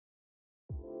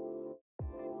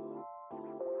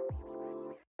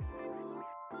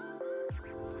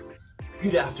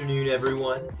Good afternoon,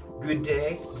 everyone. Good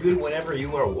day, good whenever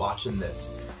you are watching this.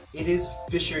 It is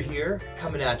Fisher here,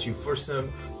 coming at you for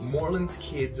some Moorelands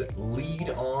Kids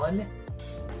lead on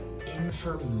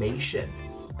information.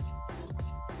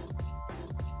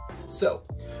 So,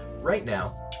 right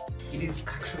now, it is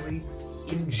actually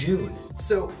in June.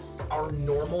 So, our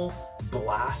normal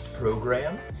blast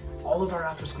program, all of our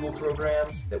after-school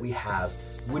programs that we have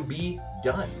would be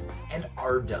done and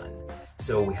are done.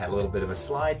 So we had a little bit of a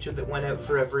slideshow that went out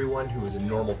for everyone who was a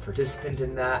normal participant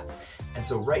in that. And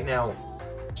so right now,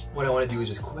 what I want to do is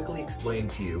just quickly explain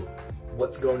to you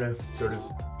what's going to sort of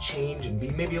change and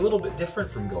be maybe a little bit different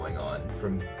from going on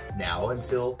from now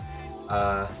until,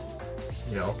 kind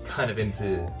of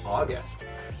into August.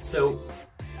 So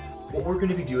what we're going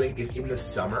to be doing is in the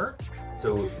summer,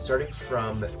 so starting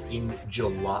from in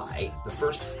July, the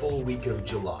first full week of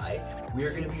July, we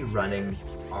are going to be running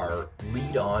our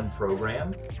lead on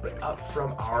program, but up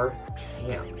from our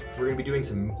camp. So we're going to be doing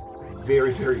some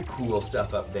very, very cool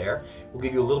stuff up there. We'll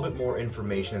give you a little bit more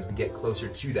information as we get closer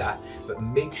to that, but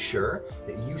make sure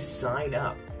that you sign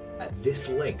up at this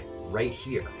link right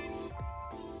here.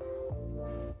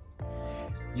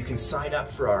 You can sign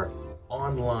up for our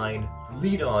online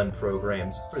lead on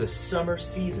programs for the summer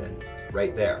season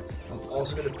right there. I'm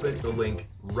also going to put the link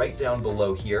right down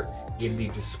below here in the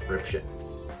description.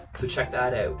 So check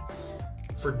that out.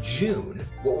 For June,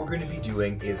 what we're going to be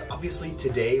doing is, obviously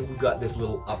today we've got this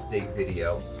little update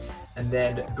video, and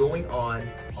then going on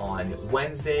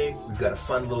Wednesday, we've got a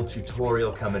fun little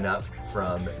tutorial coming up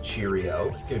from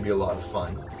Cheerio. It's going to be a lot of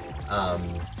fun.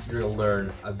 You're going to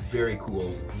learn a very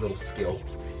cool little skill.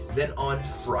 Then on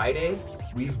Friday,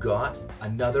 we've got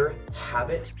another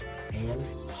habit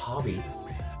and hobby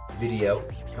video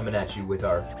coming at you with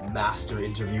our master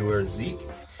interviewer, Zeke.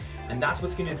 And that's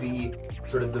what's going to be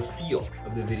sort of the feel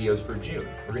of the videos for June.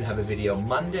 We're going to have a video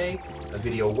Monday, a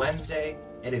video Wednesday,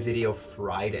 and a video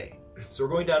Friday. So we're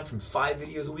going down from 5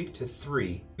 videos a week to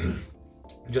 3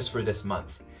 just for this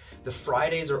month. The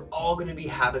Fridays are all going to be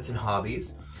habits and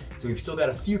hobbies. So we've still got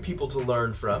a few people to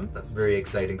learn from. That's very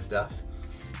exciting stuff.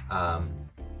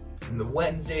 And the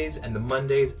Wednesdays and the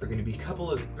Mondays are going to be a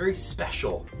couple of very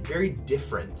special, very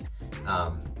different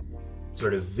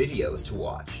sort of videos to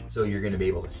watch. So you're going to be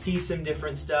able to see some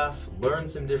different stuff, learn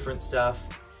some different stuff.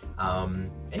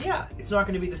 And yeah, it's not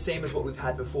going to be the same as what we've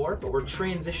had before, but we're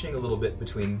transitioning a little bit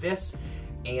between this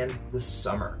and the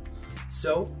summer.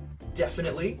 So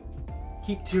definitely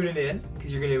keep tuning in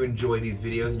because you're going to enjoy these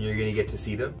videos and you're going to get to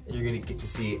see them and you're going to get to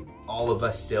see all of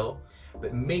us still.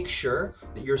 But make sure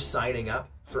that you're signing up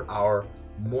for our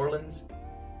Moorelands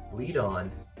Lead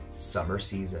On Summer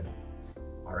Season.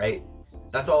 All right,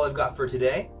 that's all I've got for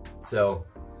today. So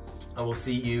I will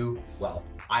see you, well,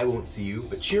 I won't see you,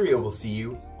 but Cheerio will see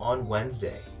you on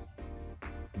Wednesday.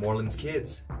 Moorelands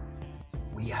Kids,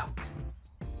 we out.